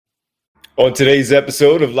On today's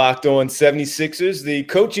episode of Locked On 76ers, the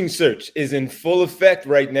coaching search is in full effect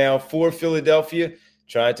right now for Philadelphia,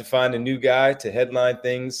 trying to find a new guy to headline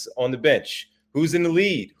things on the bench. Who's in the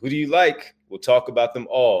lead? Who do you like? We'll talk about them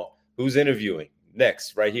all. Who's interviewing?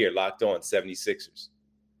 Next, right here, Locked On 76ers.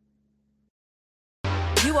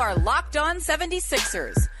 You are Locked On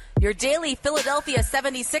 76ers, your daily Philadelphia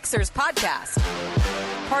 76ers podcast.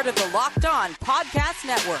 Part of the Locked On Podcast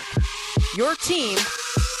Network, your team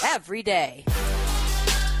every day.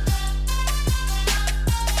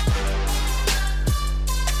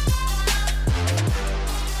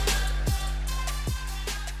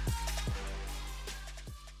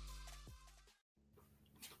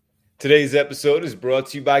 Today's episode is brought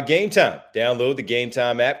to you by Game Time. Download the Game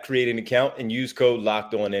Time app, create an account, and use code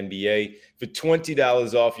LOCKEDONNBA for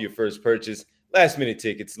 $20 off your first purchase. Last minute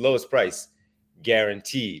tickets, lowest price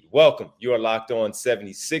guaranteed. Welcome. You are Locked On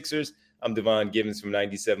 76ers. I'm Devon Gibbons from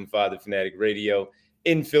 97.5 The Fanatic Radio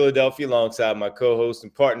in Philadelphia, alongside my co-host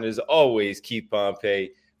and partner, as always, Keith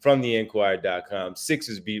Pompey from TheInquirer.com,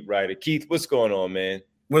 Sixers beat writer. Keith, what's going on, man?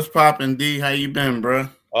 What's poppin', D? How you been, bro?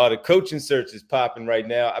 The coaching search is popping right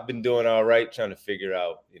now. I've been doing all right, trying to figure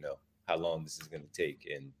out, how long this is going to take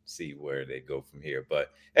and see where they go from here.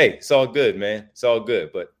 But, hey, it's all good, man. It's all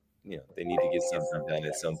good. But, they need to get something done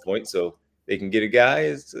at some point so they can get a guy.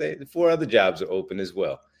 The 4 other jobs are open as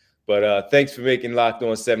well. But thanks for making Locked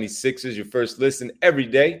On 76ers your first listen every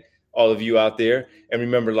day, all of you out there. And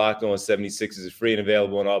remember, Locked On 76ers is free and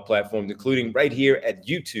available on all platforms, including right here at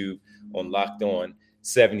YouTube on Locked On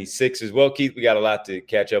 76ers. Well, Keith, we got a lot to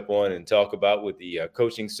catch up on and talk about with the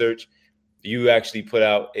coaching search. You actually put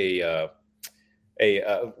out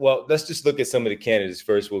well, let's just look at some of the candidates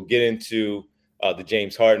first. We'll get into the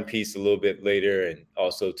James Harden piece a little bit later and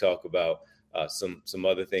also talk about some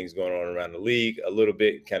other things going on around the league a little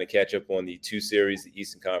bit, kind of catch up on the 2 series, the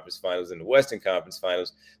Eastern Conference Finals and the Western Conference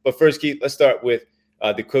Finals. But first, Keith, let's start with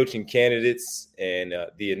the coaching candidates and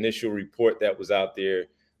the initial report that was out there.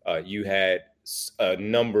 You had a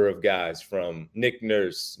number of guys from Nick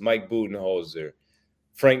Nurse, Mike Budenholzer,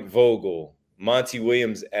 Frank Vogel, Monty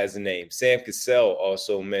Williams as a name. Sam Cassell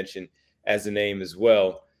also mentioned as a name as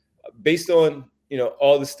well. Based on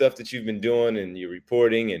all the stuff that you've been doing and your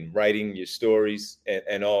reporting and writing your stories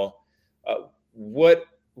and all, what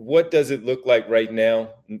does it look like right now?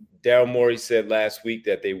 Daryl Morey said last week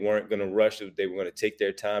that they weren't going to rush, they were going to take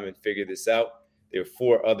their time and figure this out. There are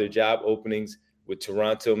 4 other job openings with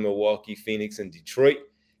Toronto, Milwaukee, Phoenix, and Detroit.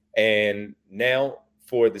 And now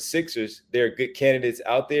for the Sixers, there are good candidates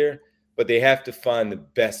out there, but they have to find the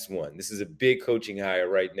best one. This is a big coaching hire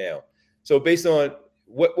right now. So based on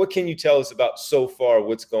what can you tell us about so far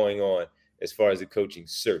what's going on as far as the coaching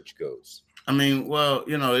search goes? I mean, well,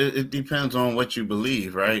 it depends on what you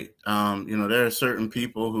believe, right? There are certain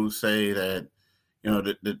people who say that,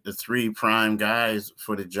 the 3 prime guys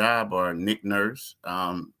for the job are Nick Nurse,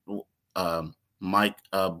 Mike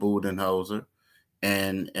Budenholzer,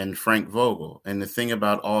 and Frank Vogel. And the thing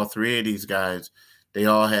about all 3 of these guys, they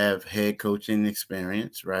all have head coaching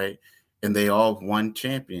experience, right? And they all won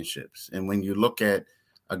championships. And when you look at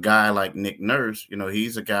a guy like Nick Nurse,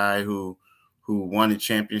 he's a guy who won a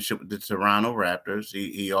championship with the Toronto Raptors.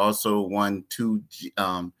 He also won 2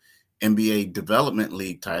 NBA Development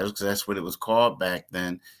League titles, because that's what it was called back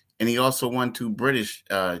then. And he also won 2 British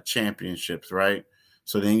championships, right?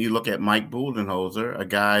 So then you look at Mike Budenholzer, a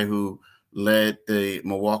guy who led the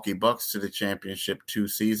Milwaukee Bucks to the championship 2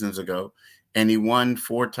 seasons ago, and he won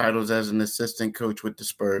 4 titles as an assistant coach with the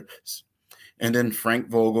Spurs. And then Frank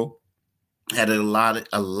Vogel had a lot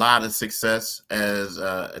of success as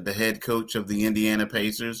the head coach of the Indiana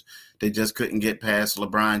Pacers. They just couldn't get past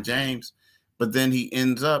LeBron James. But then he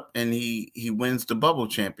ends up and he wins the bubble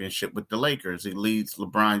championship with the Lakers. He leads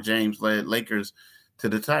LeBron James-led Lakers to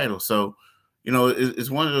the title. So,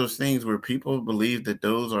 it's one of those things where people believe that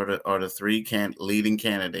those are the 3 leading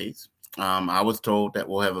candidates. I was told that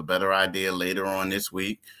we'll have a better idea later on this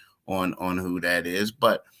week on who that is.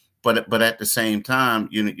 But at the same time,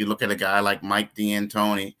 you look at a guy like Mike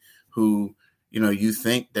D'Antoni, who, you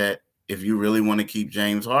think that if you really want to keep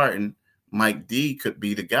James Harden, Mike D could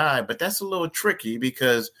be the guy. But that's a little tricky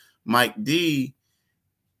because Mike D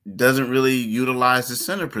doesn't really utilize the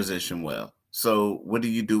center position well. So what do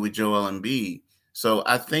you do with Joel Embiid? So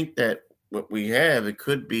I think that what we have, it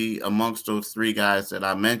could be amongst those 3 guys that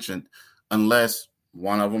I mentioned, unless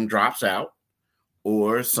one of them drops out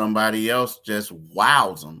or somebody else just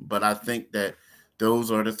wows them. But I think that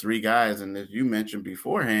those are the 3 guys. And as you mentioned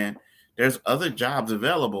beforehand, there's other jobs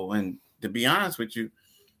available. And to be honest with you,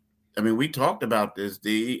 I mean, we talked about this,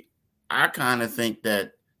 D. I kind of think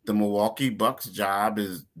that the Milwaukee Bucks job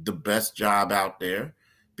is the best job out there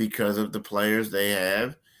because of the players they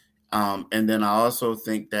have. And then I also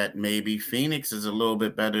think that maybe Phoenix is a little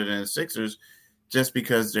bit better than the Sixers just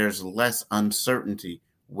because there's less uncertainty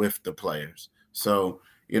with the players. So,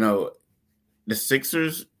 the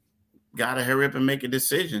Sixers got to hurry up and make a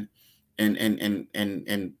decision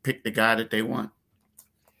and pick the guy that they want.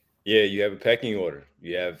 Yeah, you have a pecking order.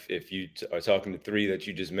 You have, if you are talking to three that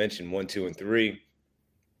you just mentioned, 1, 2, and 3,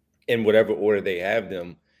 in whatever order they have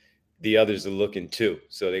them, the others are looking too.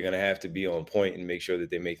 So they're going to have to be on point and make sure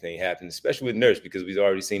that they make things happen, especially with Nurse, because we've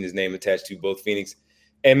already seen his name attached to both Phoenix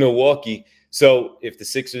and Milwaukee. So if the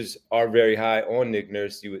Sixers are very high on Nick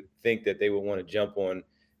Nurse, you would think that they would want to jump on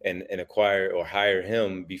and acquire or hire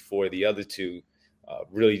him before the other two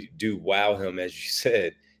really do wow him, as you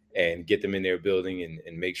said, and get them in their building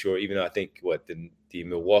and make sure, even though I think the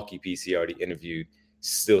Milwaukee piece he already interviewed,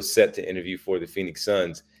 still set to interview for the Phoenix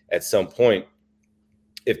Suns at some point.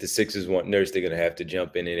 If the Sixers want Nurse, they're going to have to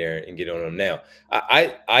jump in there and get on him now.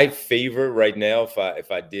 I favor right now,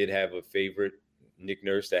 if I did have a favorite, Nick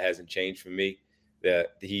Nurse, that hasn't changed for me.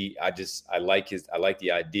 That I like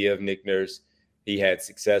the idea of Nick Nurse. He had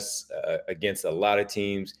success against a lot of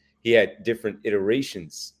teams. He had different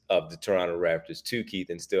iterations of the Toronto Raptors too, Keith,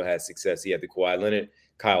 and still had success. He had the Kawhi Leonard,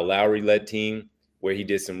 Kyle Lowry-led team where he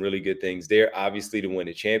did some really good things there. Obviously, to win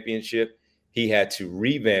a championship, he had to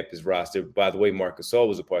revamp his roster. By the way, Marc Gasol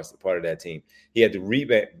was a part of that team. He had to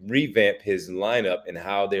revamp his lineup and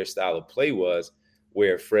how their style of play was,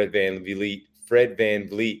 where Fred VanVleet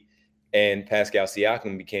and Pascal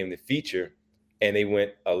Siakam became the feature, and they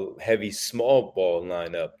went a heavy small ball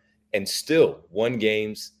lineup and still won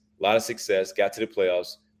games, a lot of success, got to the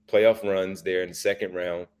playoff runs there in the second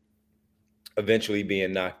round, eventually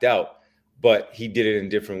being knocked out. But he did it in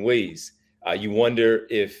different ways. You wonder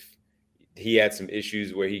if he had some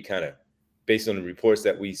issues where he kind of, based on the reports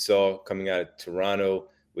that we saw coming out of Toronto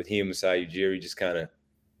with him and Masai Ujiri, just kind of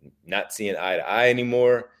not seeing eye to eye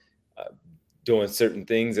anymore, doing certain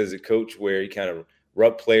things as a coach where he kind of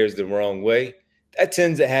rubbed players the wrong way. That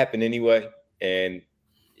tends to happen anyway, and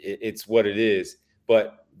it's what it is.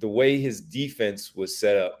 But the way his defense was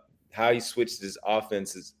set up, how he switched his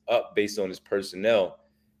offenses up based on his personnel,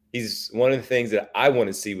 he's one of the things that I want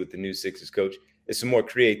to see with the new Sixers coach is some more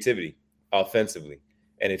creativity offensively.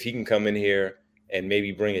 And if he can come in here and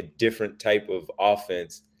maybe bring a different type of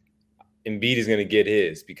offense, Embiid is going to get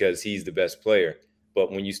his because he's the best player.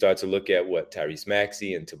 But when you start to look at what Tyrese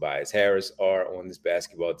Maxey and Tobias Harris are on this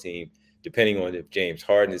basketball team, depending on if James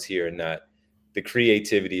Harden is here or not, the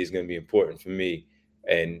creativity is going to be important for me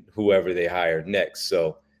and whoever they hire next.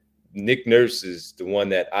 So Nick Nurse is the one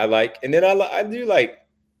that I like. And then I do like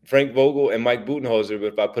Frank Vogel and Mike Budenholzer,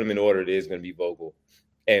 but if I put them in order, it is going to be Vogel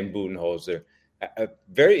and Budenholzer. I'm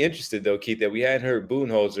very interested, though, Keith, that we hadn't heard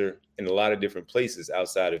Budenholzer in a lot of different places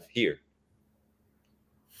outside of here.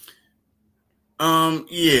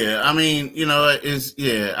 Yeah, I mean,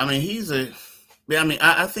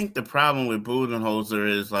 I think the problem with Budenholzer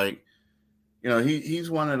is like, he's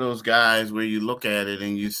one of those guys where you look at it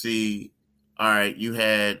and you see, all right, you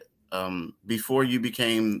had before you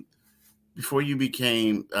became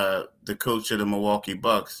the coach of the Milwaukee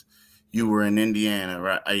Bucks, you were in Indiana,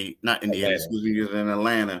 right? Not Indiana, excuse me, you were in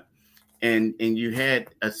Atlanta, and you had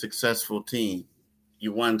a successful team.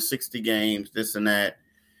 You won 60 games, this and that.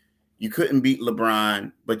 You couldn't beat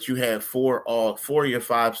LeBron, but you had four of your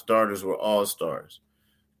 5 starters were all-stars.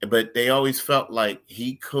 But they always felt like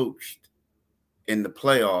he coached in the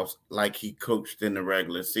playoffs like he coached in the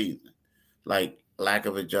regular season, like lack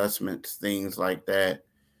of adjustments, things like that.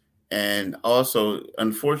 And also,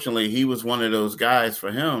 unfortunately, he was one of those guys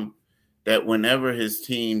for him that whenever his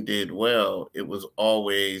team did well, it was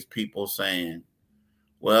always people saying,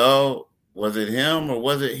 well, was it him or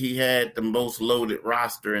was it he had the most loaded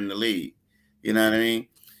roster in the league? You know what I mean?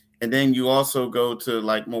 And then you also go to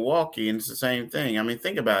like Milwaukee and it's the same thing. I mean,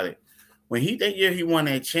 think about it. That year he won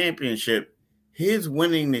that championship, his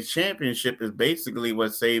winning the championship is basically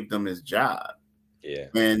what saved him his job. Yeah.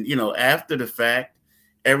 And, after the fact,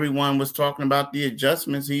 everyone was talking about the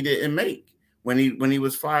adjustments he didn't make when he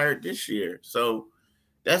was fired this year. So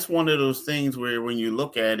that's one of those things where when you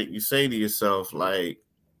look at it, you say to yourself, like,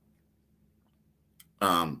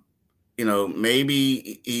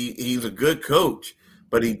 maybe he's a good coach,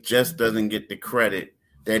 but he just doesn't get the credit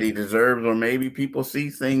that he deserves, or maybe people see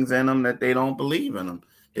things in him that they don't believe in him.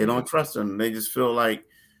 They don't trust him. They just feel like,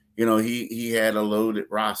 he had a loaded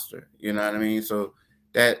roster. You know what I mean? So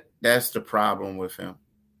that's the problem with him.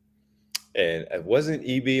 And wasn't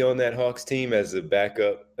EB on that Hawks team as a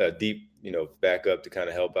backup, deep, backup to kind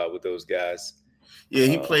of help out with those guys? Yeah,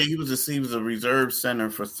 he played. He was a reserve center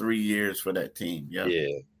for 3 years for that team. Yeah,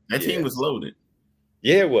 that team was loaded.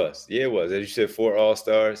 Yeah, it was. Yeah, it was. As you said, 4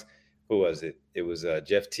 All-Stars. Who was it? It was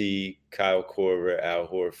Jeff Teague, Kyle Korver, Al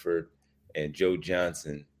Horford, and Joe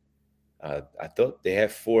Johnson. I thought they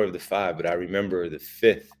had 4 of the 5, but I remember the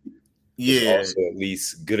 5th was also at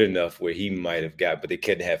least good enough where he might have got, but they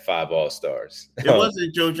couldn't have 5 All-Stars. It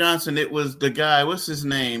wasn't Joe Johnson. It was the guy. What's his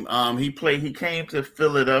name? He came to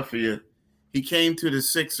Philadelphia. He came to the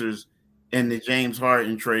Sixers in the James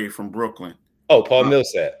Harden trade from Brooklyn. Oh, Paul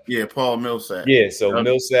Millsap. Yeah, Paul Millsap. Yeah, so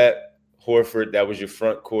Millsap, Horford, that was your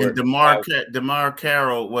front court. And DeMar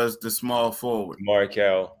Carroll was the small forward. DeMar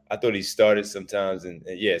Carroll. I thought he started sometimes. And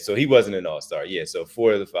yeah, so he wasn't an all-star. Yeah, so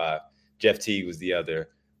 4 of the 5. Jeff Teague was the other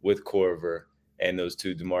with Korver. And those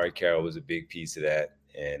 2, DeMar Carroll was a big piece of that.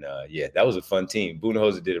 And yeah, that was a fun team.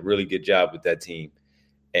 Budenholzer did a really good job with that team.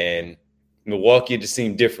 And Milwaukee just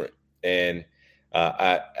seemed different. And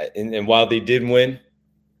and while they did win,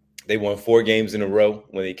 they won 4 games in a row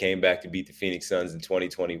when they came back to beat the Phoenix Suns in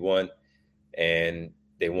 2021. And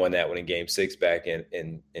they won that one in Game 6 back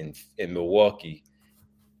in Milwaukee.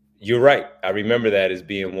 You're right. I remember that as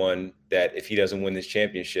being one that if he doesn't win this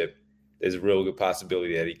championship, there's a real good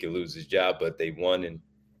possibility that he could lose his job. But they won and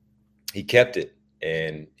he kept it.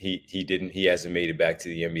 And he hasn't made it back to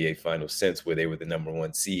the NBA Finals since, where they were the number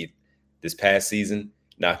 1 seed this past season,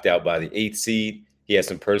 knocked out by the 8th seed. He had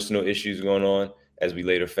some personal issues going on, as we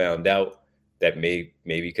later found out, that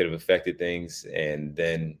maybe could have affected things. And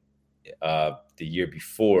then the year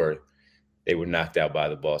before, they were knocked out by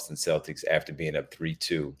the Boston Celtics after being up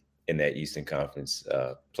 3-2 in that Eastern Conference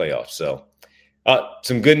playoff. So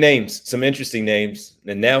some good names, some interesting names.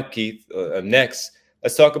 And now, Keith, next,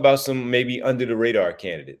 let's talk about some maybe under-the-radar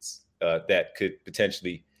candidates that could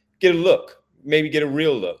potentially get a look, maybe get a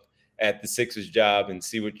real look at the Sixers job and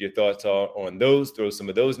see what your thoughts are on those. Throw some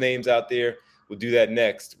of those names out there. We'll do that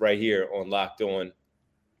next right here on Locked On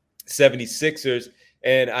 76ers.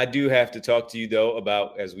 And I do have to talk to you, though,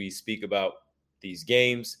 about, as we speak about these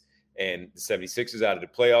games and the 76ers out of the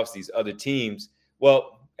playoffs, these other teams.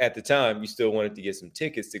 Well, at the time, you still wanted to get some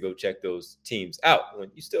tickets to go check those teams out. When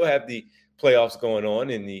you still have the playoffs going on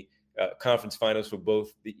in the conference finals for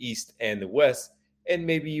both the East and the West. And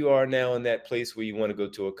maybe you are now in that place where you want to go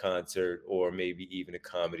to a concert or maybe even a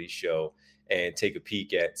comedy show and take a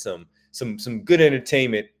peek at some good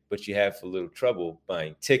entertainment, but you have a little trouble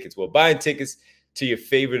buying tickets. Well, buying tickets to your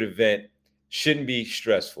favorite event shouldn't be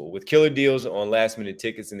stressful. With killer deals on last-minute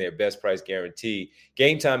tickets and their best price guarantee,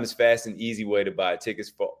 Game Time is fast and easy way to buy tickets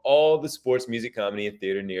for all the sports, music, comedy, and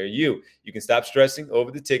theater near you. You can stop stressing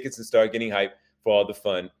over the tickets and start getting hyped for all the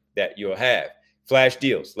fun that you'll have. Flash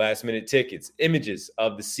deals, last-minute tickets, images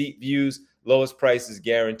of the seat views, lowest prices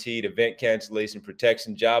guaranteed, event cancellation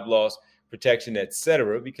protection, job loss protection,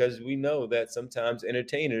 etc. Because we know that sometimes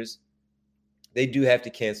entertainers, they do have to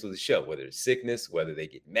cancel the show, whether it's sickness, whether they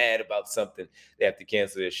get mad about something, they have to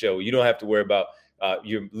cancel their show. You don't have to worry about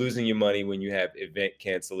you're losing your money when you have event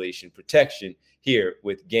cancellation protection here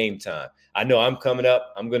with Game Time. I know I'm coming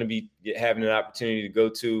up. I'm going to be having an opportunity to go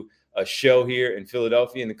to a show here in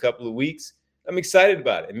Philadelphia in a couple of weeks. I'm excited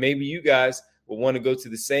about it. And maybe you guys will want to go to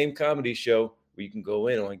the same comedy show where you can go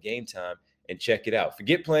in on Game Time and check it out.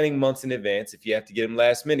 Forget planning months in advance. If you have to get them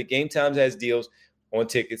last minute, Game Time has deals on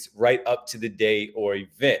tickets right up to the day or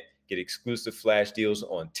event. Get exclusive flash deals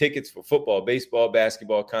on tickets for football, baseball,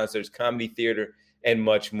 basketball, concerts, comedy, theater, and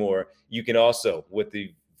much more. You can also, with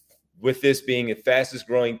this being the fastest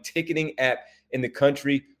growing ticketing app in the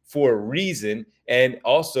country for a reason, and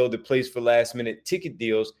also the place for last minute ticket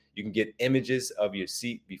deals, you can get images of your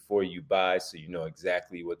seat before you buy, so you know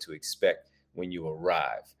exactly what to expect when you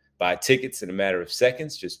arrive. Buy tickets in a matter of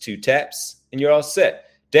seconds, just 2 taps, and you're all set.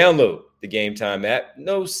 Download the Game Time app.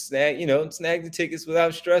 Snag the tickets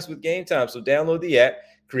without stress with Game Time. So download the app,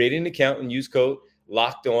 create an account, and use code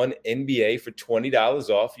LOCKEDONNBA for $20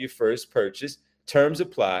 off your first purchase. Terms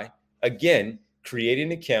apply. Again, create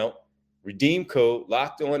an account, redeem code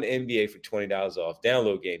LOCKEDONNBA for $20 off.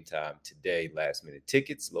 Download Game Time today. Last minute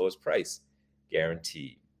tickets, lowest price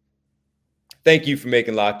guaranteed. Thank you for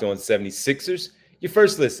making Locked On 76ers your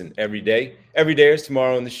first listen every day. Every day is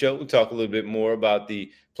tomorrow on the show. We'll talk a little bit more about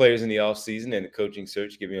the players in the offseason and the coaching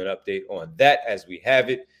search, give you an update on that as we have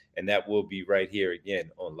it. And that will be right here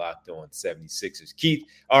again on Locked On 76ers. Keith,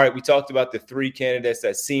 all right, we talked about the 3 candidates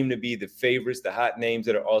that seem to be the favorites, the hot names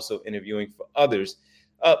that are also interviewing for others.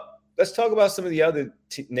 Let's talk about some of the other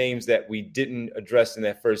names that we didn't address in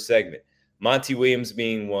that first segment. Monty Williams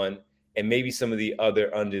being one, and maybe some of the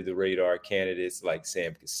other under-the-radar candidates like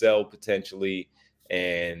Sam Cassell potentially.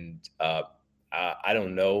 And I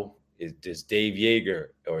don't know Does Dave Yeager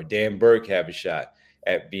or Dan Burke have a shot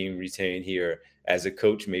at being retained here as a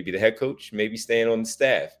coach, maybe the head coach, maybe staying on the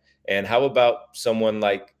staff? And how about someone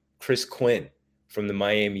like Chris Quinn from the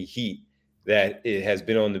Miami Heat that has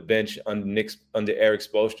been on the bench under Eric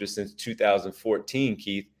Spoelstra since 2014,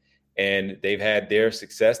 Keith, and they've had their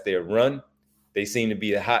success, their run. They seem to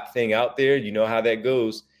be a hot thing out there. You know how that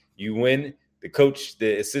goes. You win, the coach,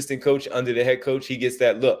 the assistant coach under the head coach, he gets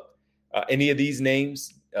that look. Any of these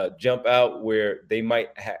names jump out where they might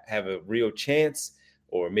have a real chance,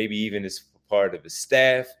 or maybe even as part of a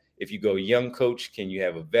staff? If you go young coach, can you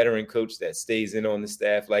have a veteran coach that stays in on the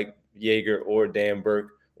staff like Yeager or Dan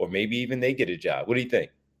Burke, or maybe even they get a job? What do you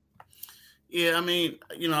think? Yeah, I mean,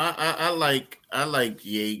 I like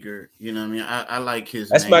Yeager. You know what I mean? I like his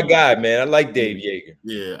That's name. my guy, man. I like Dave Yeager.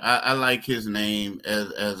 Yeah, I like his name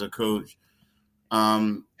as a coach.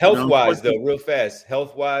 Health-wise, though, real fast.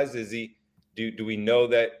 Health-wise, is he? Do we know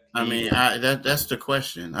that? That's the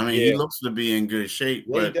question. I mean, He looks to be in good shape.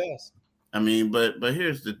 Yeah, but, he does. I mean, but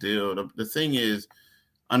here's the deal. The thing is,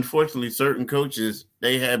 unfortunately, certain coaches,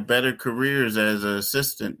 they have better careers as an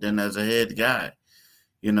assistant than as a head guy.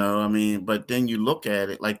 But then you look at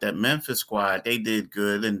it like that Memphis squad, they did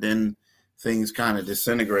good, and then things kind of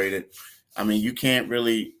disintegrated. I mean, you can't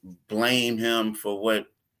really blame him for what.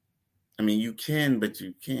 I mean, you can, but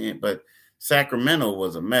you can't. But Sacramento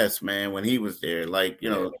was a mess, man, when he was there.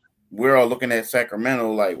 We're all looking at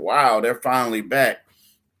Sacramento like, wow, they're finally back.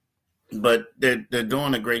 But they're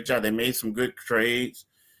doing a great job. They made some good trades,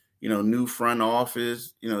 new front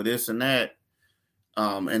office, this and that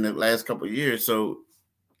in the last couple of years. So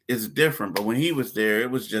it's different. But when he was there,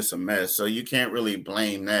 it was just a mess. So you can't really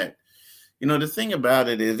blame that. The thing about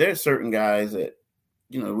it is there's certain guys that,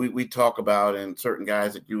 we talk about, and certain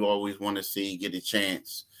guys that you always want to see get a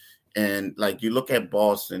chance. And like you look at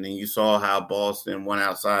Boston, and you saw how Boston went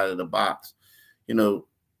outside of the box.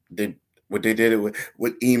 What they did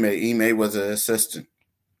with Ime. Ime was an assistant.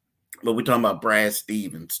 But we're talking about Brad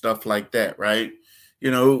Stevens, stuff like that, right?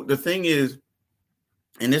 The thing is,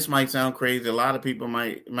 and this might sound crazy, a lot of people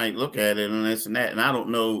might look at it and this and that. And I don't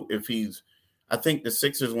know if I think the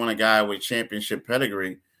Sixers want a guy with championship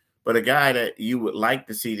pedigree. But a guy that you would like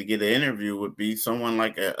to see to get an interview would be someone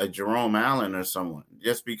like a Jerome Allen or someone,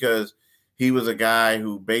 just because he was a guy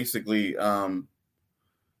who basically, who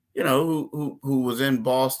was in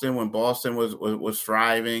Boston when Boston was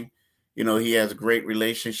thriving. He has great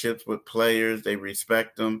relationships with players. They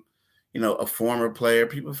respect him. A former player.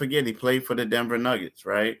 People forget he played for the Denver Nuggets,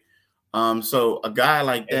 right? So a guy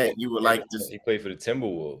like that, you would like to see. He played for the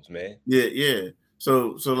Timberwolves, man. Yeah.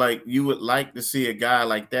 So like you would like to see a guy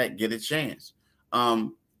like that get a chance.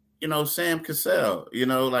 Sam Cassell,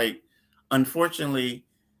 unfortunately,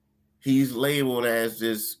 he's labeled as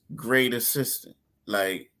this great assistant.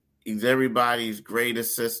 Like he's everybody's great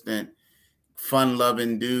assistant,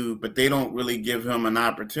 fun-loving dude, but they don't really give him an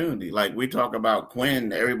opportunity. Like we talk about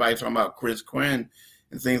Quinn, everybody's talking about Chris Quinn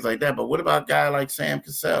and things like that. But what about a guy like Sam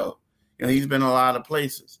Cassell? He's been a lot of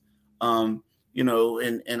places. And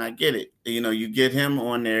I get it. You get him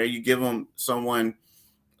on there, you give him someone,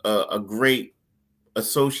 a great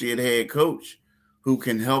associate head coach who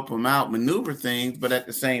can help him out, maneuver things, but at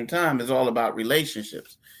the same time, it's all about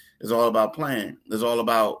relationships. It's all about playing. It's all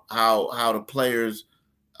about how the players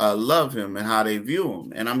love him and how they view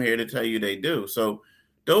him. And I'm here to tell you they do. So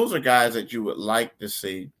those are guys that you would like to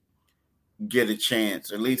see get a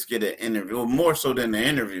chance, at least get an interview, or more so than the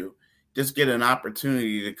interview. Just get an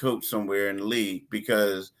opportunity to coach somewhere in the league,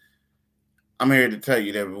 because I'm here to tell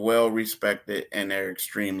you they're well respected and they're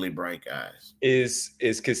extremely bright guys. Is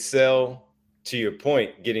Cassell, to your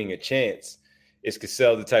point, getting a chance? Is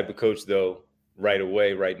Cassell the type of coach, though, right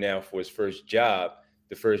away, right now, for his first job,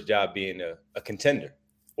 the first job being a contender?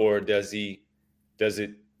 Or does it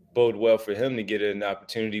bode well for him to get an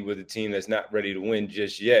opportunity with a team that's not ready to win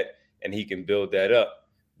just yet, and he can build that up?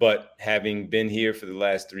 But having been here for the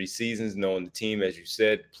last 3 seasons, knowing the team, as you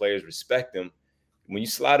said, players respect him. When you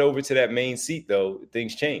slide over to that main seat, though,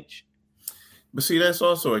 things change. But see, that's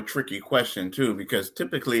also a tricky question, too, because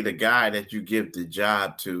typically the guy that you give the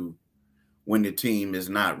job to when the team is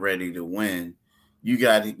not ready to win, you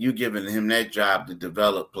giving him that job to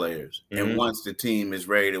develop players. Mm-hmm. And once the team is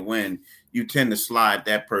ready to win, you tend to slide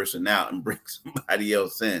that person out and bring somebody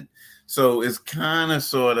else in. So it's kind of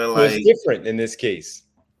sort of like. It's different in this case.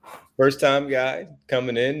 First-time guy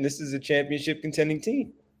coming in. This is a championship contending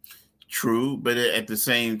team. True, but at the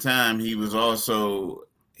same time, he's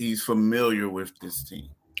familiar with this team.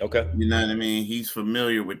 Okay. You know what I mean? He's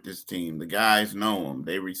familiar with this team. The guys know him.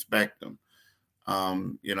 They respect him.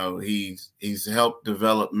 He's helped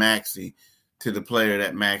develop Maxey to the player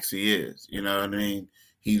that Maxey is. You know what I mean?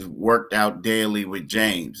 He's worked out daily with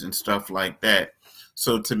James and stuff like that.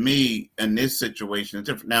 So to me, in this situation, it's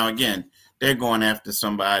different. Now, again, they're going after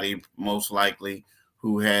somebody most likely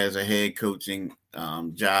who has a head coaching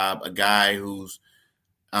job, a guy who's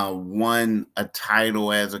won a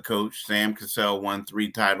title as a coach. Sam Cassell won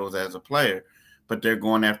 3 titles as a player, but they're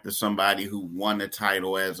going after somebody who won a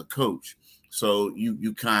title as a coach. So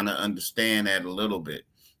you kind of understand that a little bit.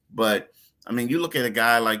 But, I mean, you look at a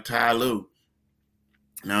guy like Ty Lue.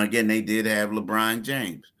 Now, again, they did have LeBron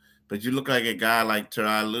James. But you look like a guy like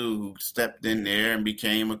Ty Lue who stepped in there and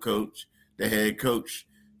became a coach, the head coach,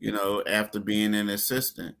 after being an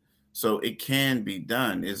assistant. So it can be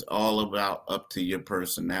done. It's all about up to your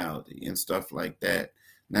personality and stuff like that.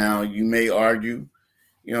 Now, you may argue,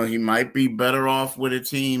 he might be better off with a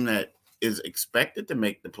team that is expected to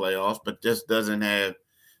make the playoffs, but just doesn't have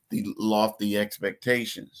the lofty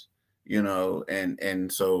expectations,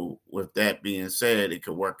 and so with that being said, it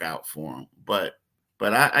could work out for him. But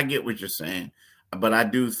I get what you're saying. But I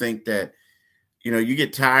do think that, you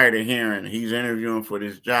get tired of hearing he's interviewing for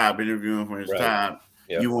this job, job.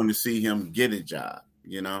 Yep. You want to see him get a job,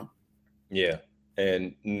 Yeah.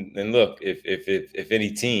 And look, if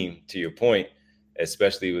any team, to your point,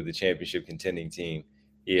 especially with the championship contending team,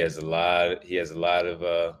 he has a lot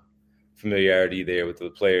of familiarity there with the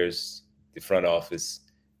players, the front office,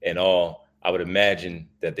 and all. I would imagine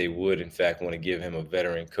that they would, in fact, want to give him a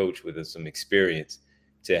veteran coach with some experience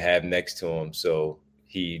to have next to him, so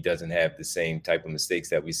he doesn't have the same type of mistakes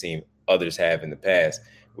that we've seen others have in the past,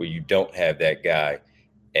 where you don't have that guy,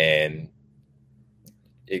 and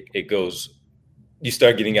it goes. You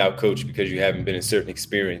start getting out coached because you haven't been in certain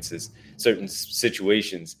experiences, certain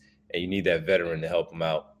situations, and you need that veteran to help them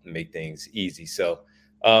out and make things easy. So,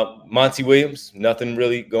 Monty Williams, nothing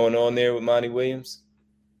really going on there with Monty Williams.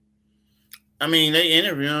 I mean, they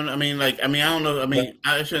interviewing. I don't know.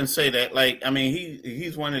 I shouldn't say that.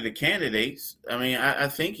 He's one of the candidates. I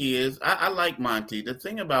think he is. I like Monty. The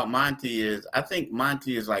thing about Monty is, I think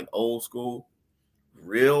Monty is like old school,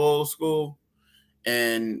 real old school.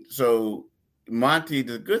 And so Monty,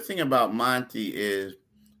 the good thing about Monty is,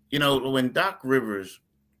 when Doc Rivers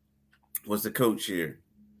was the coach here,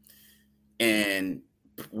 and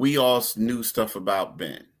we all knew stuff about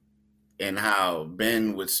Ben, and how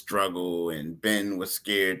Ben would struggle and Ben was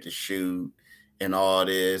scared to shoot and all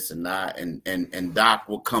this and that. And Doc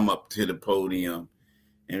will come up to the podium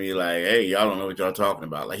and be like, hey, y'all don't know what y'all talking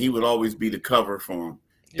about. Like, he would always be the cover for him.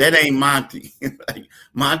 Yeah. That ain't Monty.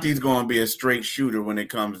 Monty's going to be a straight shooter when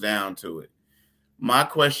it comes down to it. My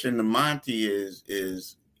question to Monty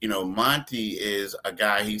is, Monty is a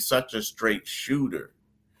guy, he's such a straight shooter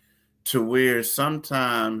to where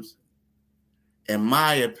sometimes, in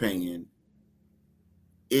my opinion,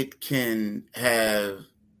 it can have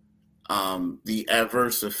the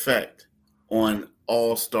adverse effect on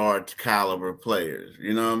all-star caliber players.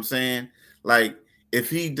 You know what I'm saying? Like, if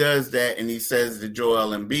he does that and he says to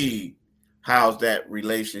Joel Embiid, how's that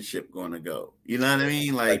relationship going to go? You know what I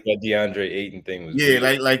mean? Like that DeAndre Ayton thing was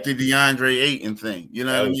weird. like the DeAndre Ayton thing. You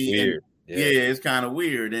know what I mean? Weird. Yeah, it's kind of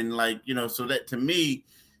weird. And so that, to me,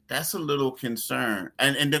 that's a little concern.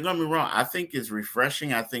 And don't get me wrong, I think it's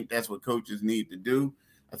refreshing. I think that's what coaches need to do.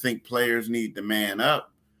 I think players need to man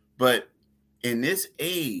up. But in this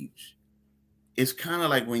age, it's kind of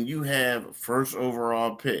like when you have a first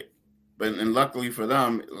overall pick. And luckily for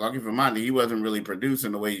them, lucky for Monty, he wasn't really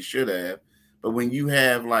producing the way he should have. But when you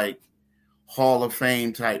have like Hall of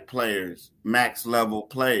Fame type players, max level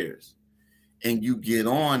players, and you get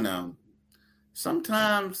on them,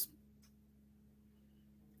 sometimes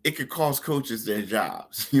it could cost coaches their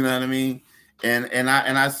jobs. You know what I mean? And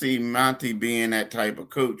I see Monty being that type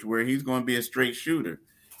of coach where he's going to be a straight shooter.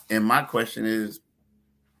 And my question is,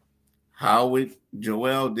 how would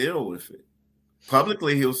Joel deal with it?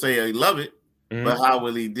 Publicly, he'll say he love it, but how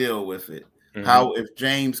will he deal with it? Mm-hmm. How, if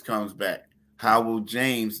James comes back, how will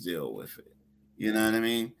James deal with it? You know what I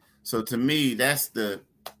mean? So to me, that's the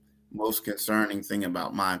most concerning thing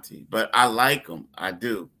about Monty. But I like him. I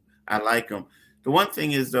do. I like him. The one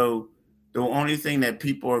thing is, though, the only thing that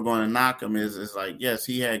people are going to knock him is like, yes,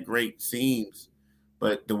 he had great seams,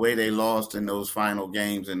 but the way they lost in those final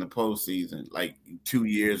games in the postseason, like 2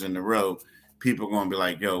 years in a row, people are going to be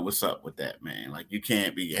like, yo, what's up with that, man? Like, you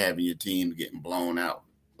can't be having your team getting blown out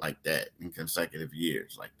like that in consecutive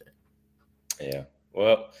years like that. Yeah.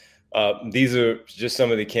 Well, these are just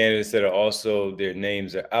some of the candidates that are also, their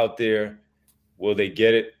names are out there. Will they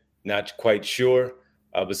get it? Not quite sure.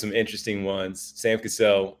 But some interesting ones. Sam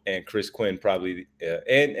Cassell and Chris Quinn probably,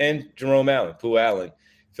 and Jerome Allen, Pooh Allen,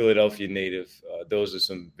 Philadelphia native. Those are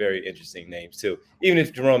some very interesting names too. Even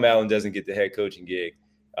if Jerome Allen doesn't get the head coaching gig,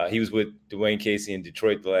 he was with Dwayne Casey in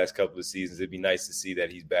Detroit the last couple of seasons. It'd be nice to see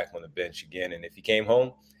that he's back on the bench again. And if he came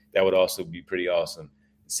home, that would also be pretty awesome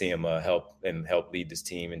to see him help lead this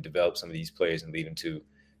team and develop some of these players and lead them to,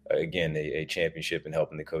 again, a championship and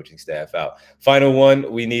helping the coaching staff out. Final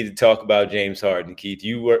one, we need to talk about James Harden. Keith,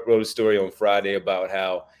 you wrote a story on Friday about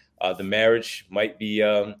how the marriage might be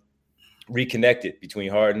reconnected between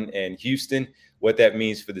Harden and Houston, what that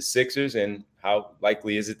means for the Sixers, and how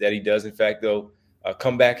likely is it that he does, in fact, though,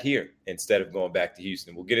 come back here instead of going back to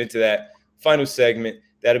Houston. We'll get into that final segment.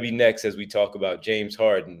 That'll be next as we talk about James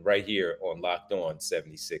Harden right here on Locked On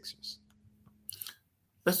 76ers.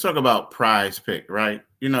 Let's talk about Prize Pick, right?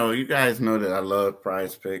 You guys know that I love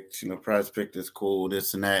Prize Picks. Prize Pick is cool,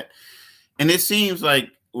 this and that. And it seems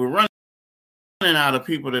like we're running out of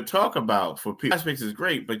people to talk about for people. Prize Picks is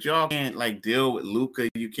great, but y'all can't deal with Luka.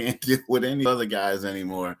 You can't deal with any other guys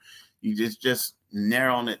anymore. You just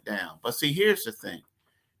narrowing it down. But see, here's the thing.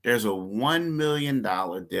 There's a $1 million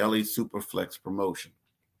daily Superflex promotion,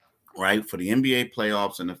 right, for the NBA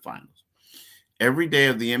playoffs and the finals. Every day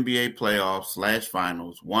of the NBA playoffs /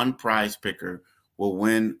 finals, one prize picker will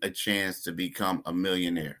win a chance to become a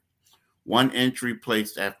millionaire. One entry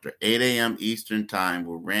placed after 8 a.m. Eastern Time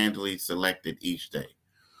will randomly selected each day.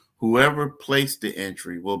 Whoever placed the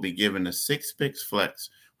entry will be given a 6-pick flex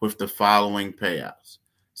with the following payouts.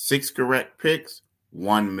 6 correct picks,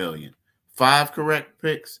 $1 million. 5 correct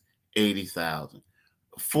picks, $80,000.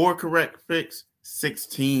 4 correct picks,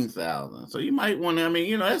 $16,000. So you might want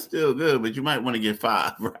to, that's still good, but you might want to get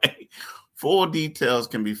 5, right? Full details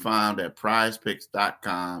can be found at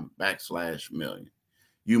prizepicks.com/million.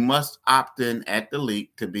 You must opt in at the league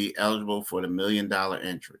to be eligible for the $1 million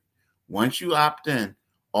entry. Once you opt in,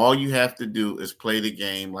 all you have to do is play the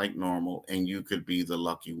game like normal, and you could be the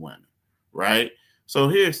lucky winner, right? So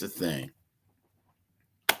here's the thing.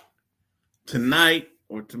 Tonight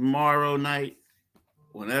or tomorrow night,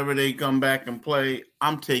 whenever they come back and play,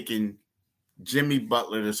 I'm taking Jimmy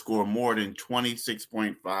Butler to score more than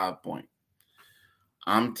 26.5 points.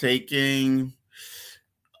 I'm taking,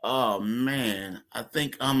 I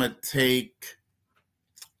think I'm going to take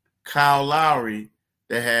Kyle Lowry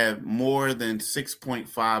to have more than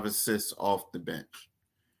 6.5 assists off the bench.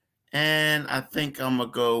 And I think I'm going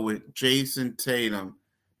to go with Jason Tatum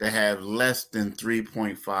to have less than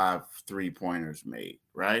 3.5 three-pointers made,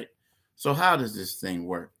 right? So how does this thing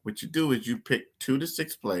work? What you do is you pick 2 to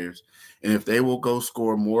 6 players, and if they will go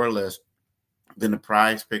score more or less than the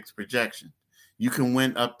Prize Picks projection, you can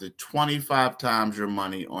win up to 25 times your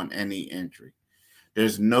money on any entry.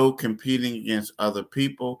 There's no competing against other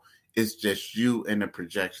people. It's just you and the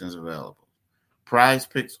projections available. Prize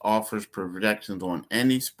Picks offers projections on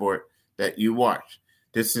any sport that you watch.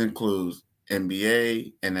 This includes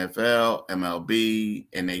NBA, NFL, MLB,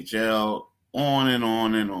 NHL, on and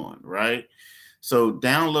on and on, right? So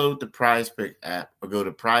download the Prize Pick app or go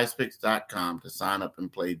to prizepicks.com to sign up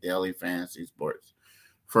and play daily fantasy sports.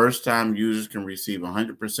 First-time users can receive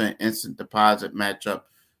 100% instant deposit match up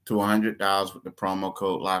to $100 with the promo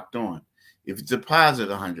code Locked On. If you deposit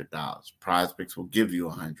 $100, Prize Picks will give you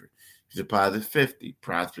 $100. If you deposit $50,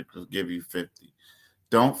 Prize Picks will give you $50.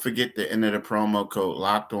 Don't forget to enter the promo code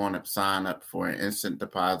Locked On and sign up for an instant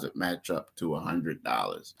deposit match up to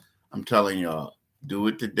 $100. I'm telling y'all, do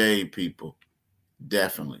it today, people.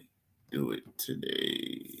 Definitely do it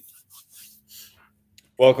today.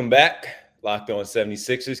 Welcome back. Locked On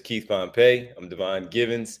 76ers, Keith Pompey. I'm Devon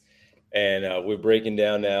Givens. And we're breaking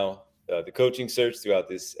down now the coaching search throughout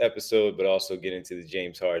this episode, but also get into the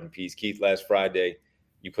James Harden piece. Keith, last Friday,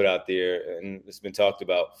 you put out there, and it's been talked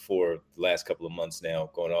about for the last couple of months now,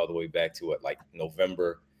 going all the way back to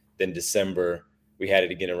November, then December. We had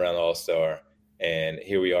it again around All-Star. And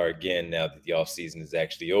here we are again now that the offseason is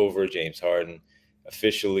actually over. James Harden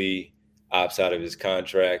officially opts out of his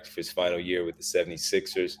contract for his final year with the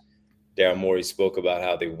 76ers. Daryl Morey spoke about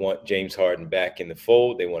how they want James Harden back in the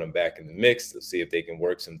fold. They want him back in the mix. They'll see if they can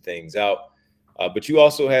work some things out. But you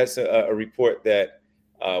also had a report that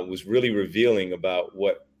was really revealing about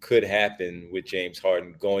what could happen with James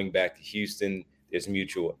Harden going back to Houston. There's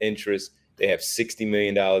mutual interest. They have $60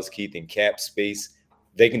 million, Keith, in cap space.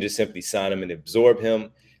 They can just simply sign him and absorb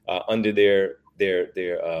him under their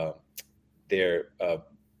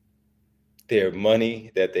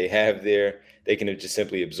money that they have there. They can just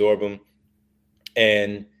simply absorb him,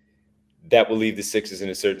 and that will leave the Sixers in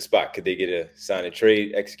a certain spot. Could they get a sign and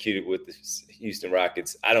trade executed with the Houston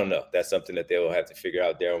Rockets? I don't know. That's something that they will have to figure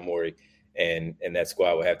out. Daryl Morey and that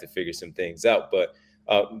squad will have to figure some things out. But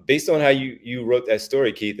Based on how you wrote that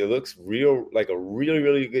story, Keith, it looks like a really,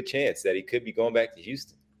 really good chance that he could be going back to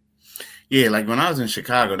Houston. Yeah, like when I was in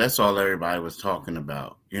Chicago, that's all everybody was talking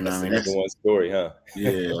about. You know, That's I mean, the number one story, huh?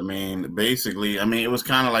 Yeah, I mean, basically, it was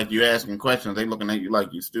kind of like you asking questions, they looking at you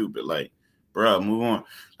like you stupid, like, bro, move on.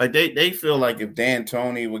 Like they feel like if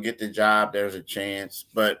D'Antoni will get the job, there's a chance.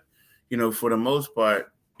 But for the most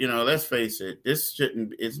part, let's face it,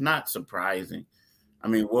 it's not surprising. I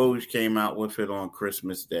mean, Woj came out with it on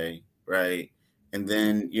Christmas Day, right? And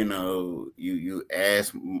then you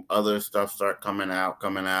ask other stuff start coming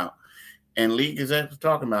out, and league executives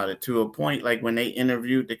talking about it to a point. Like when they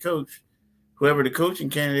interviewed the coach, whoever the coaching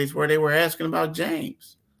candidates were, they were asking about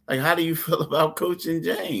James. Like, how do you feel about coaching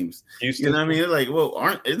James? Houston. You know what I mean? They're like,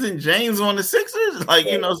 well, isn't James on the Sixers? Like,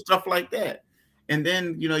 stuff like that. And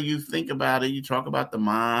then, you think about it, you talk about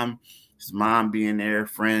his mom being there,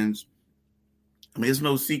 friends. I mean, it's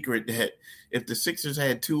no secret that if the Sixers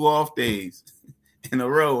had 2 off days in a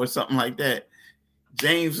row or something like that,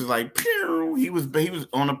 James was like, pew, he was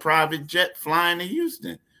on a private jet flying to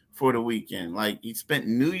Houston for the weekend. Like, he spent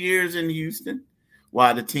New Year's in Houston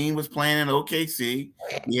while the team was playing in OKC.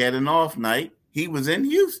 He had an off night. He was in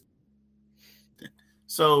Houston.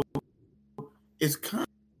 So it's kind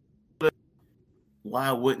of,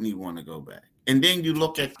 why wouldn't he want to go back? And then you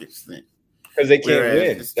look at this thing. Because they can't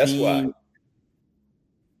win. That's why.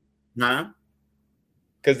 Huh?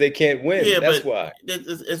 Because they can't win. Yeah, that's why.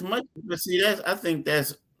 As much, but see, I think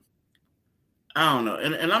that's, I don't know.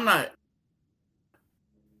 And I'm not,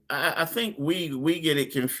 I think we get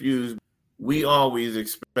it confused. We always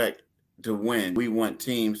expect to win. We want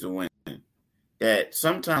teams to win. That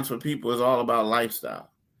sometimes for people it's all about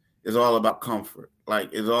lifestyle. It's all about comfort.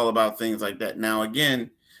 Like, it's all about things like that. Now, again,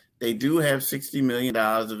 they do have $60 million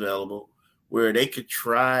available where they could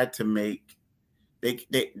try to make,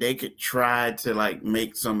 they could try to like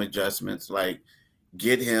make some adjustments, like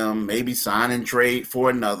get him, maybe sign and trade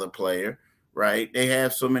for another player, right? They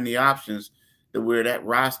have so many options that where that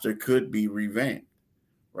roster could be revamped,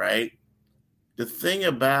 right? The thing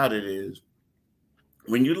about it is,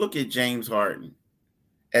 when you look at James Harden,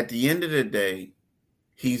 at the end of the day,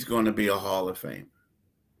 he's going to be a Hall of Famer,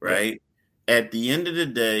 right? Yeah. At the end of the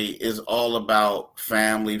day, it's all about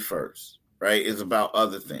family first, right? It's about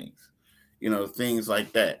other things, things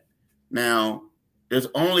like that. Now, there's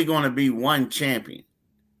only going to be one champion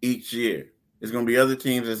each year. There's going to be other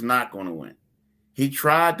teams that's not going to win. He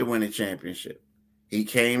tried to win a championship. He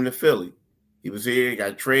came to Philly. He was here. He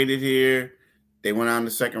got traded here. They went on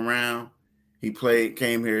the second round. He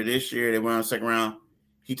came here this year. They went on the second round.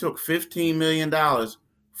 He took $15 million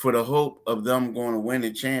for the hope of them going to win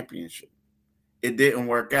a championship. It didn't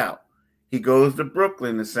work out. He goes to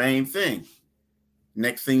Brooklyn, the same thing.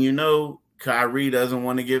 Next thing you know, Kyrie doesn't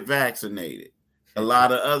want to get vaccinated. A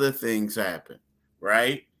lot of other things happen,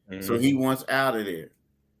 right? Mm-hmm. So he wants out of there.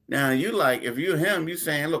 Now, if you're him, you're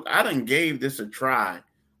saying, look, I done gave this a try.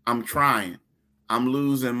 I'm trying. I'm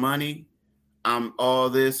losing money. I'm all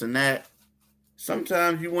this and that.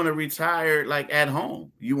 Sometimes you want to retire like at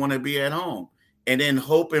home. You want to be at home and then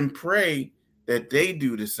hope and pray that they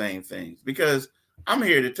do the same things. Because I'm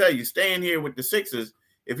here to tell you, staying here with the Sixers,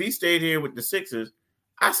 if he stayed here with the Sixers,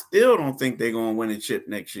 I still don't think they're going to win a chip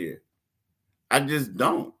next year. I just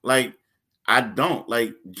don't. I don't.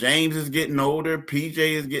 James is getting older. PJ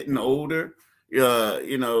is getting older.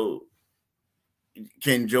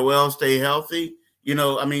 Can Joel stay healthy?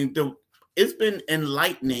 It's been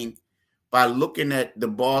enlightening by looking at the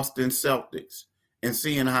Boston Celtics and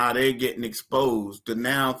seeing how they're getting exposed to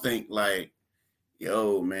now think like,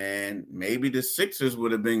 yo, man, maybe the Sixers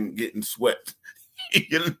would have been getting swept.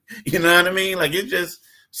 You know what I mean? Like, it's just,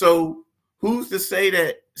 so who's to say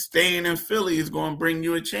that staying in Philly is going to bring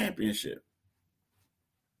you a championship?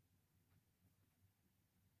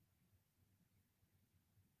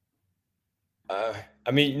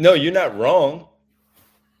 No, you're not wrong.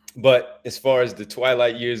 But as far as the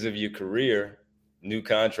twilight years of your career, new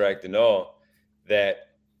contract and all, that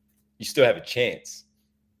you still have a chance.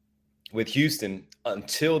 With Houston,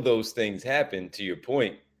 until those things happen, to your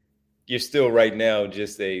point, you're still right now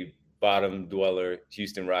just a bottom dweller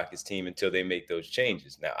Houston Rockets team until they make those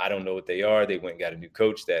changes. Now, I don't know what they are. They went and got a new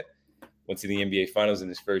coach that went to the NBA Finals in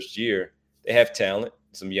his first year. They have talent,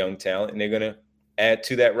 some young talent, and they're going to add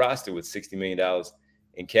to that roster with $60 million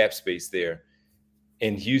in cap space there.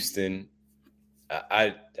 In Houston,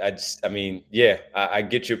 I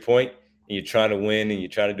get your point. And you're trying to win and you're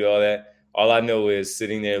trying to do all that. All I know is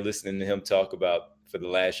sitting there listening to him talk about for the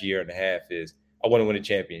last year and a half is, I want to win a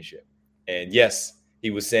championship. And yes, he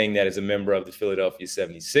was saying that as a member of the Philadelphia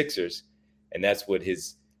 76ers. And that's what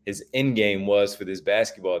his his end game was for this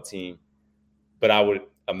basketball team. But I would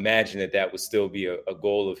imagine that would still be a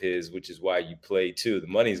goal of his, which is why you play too. The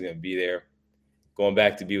money is going to be there. Going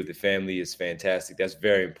back to be with the family is fantastic. That's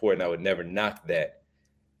very important. I would never knock that.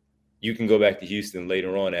 You can go back to Houston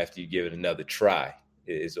later on after you give it another try,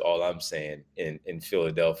 is all I'm saying, in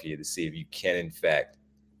Philadelphia, to see if you can, in fact,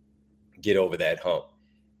 get over that hump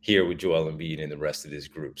here with Joel Embiid and the rest of this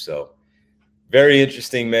group. So very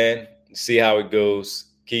interesting, man. See how it goes.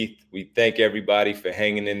 Keith, we thank everybody for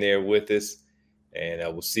hanging in there with us. And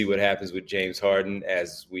we'll see what happens with James Harden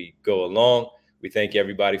as we go along. We thank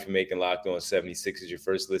everybody for making Locked On 76ers your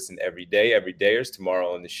first listen every day, everydayers.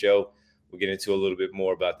 Tomorrow on the show, we'll get into a little bit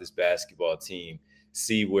more about this basketball team,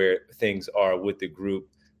 see where things are with the group,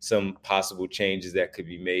 some possible changes that could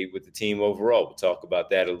be made with the team overall. We'll talk about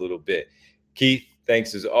that a little bit. Keith,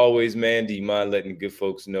 thanks as always, man. Do you mind letting good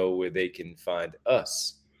folks know where they can find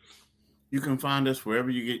us? You can find us wherever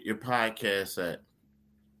you get your podcasts at,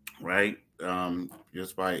 right?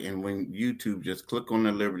 Just and when YouTube, just click on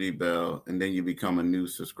the Liberty Bell and then you become a new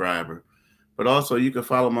subscriber. But also you can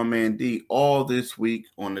follow my man D all this week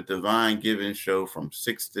on the Divine Giving Show from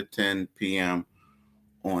 6 to 10 p.m.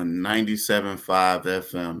 on 97.5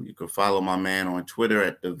 FM. You can follow my man on Twitter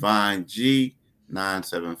at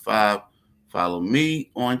DivineG975. Follow me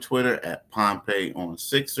on Twitter at Pompey on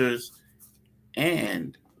Sixers.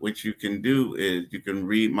 And what you can do is you can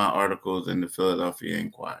read my articles in the Philadelphia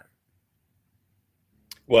Inquirer.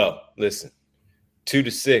 Well, listen, 2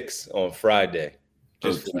 to 6 on Friday,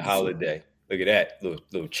 just for the holiday. Look at that,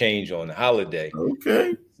 little change on the holiday.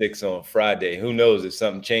 Okay. 6 on Friday. Who knows if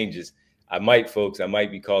something changes? I might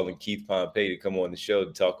be calling Keith Pompey to come on the show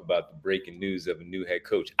to talk about the breaking news of a new head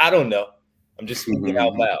coach. I don't know. I'm just speaking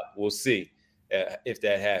out loud. We'll see if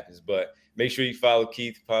that happens. But make sure you follow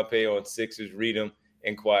Keith Pompey on Sixers, read him,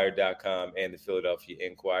 Inquirer.com and the Philadelphia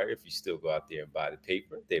Inquirer. If you still go out there and buy the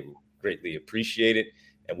paper, they will greatly appreciate it.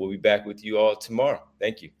 And we'll be back with you all tomorrow.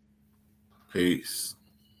 Thank you. Peace.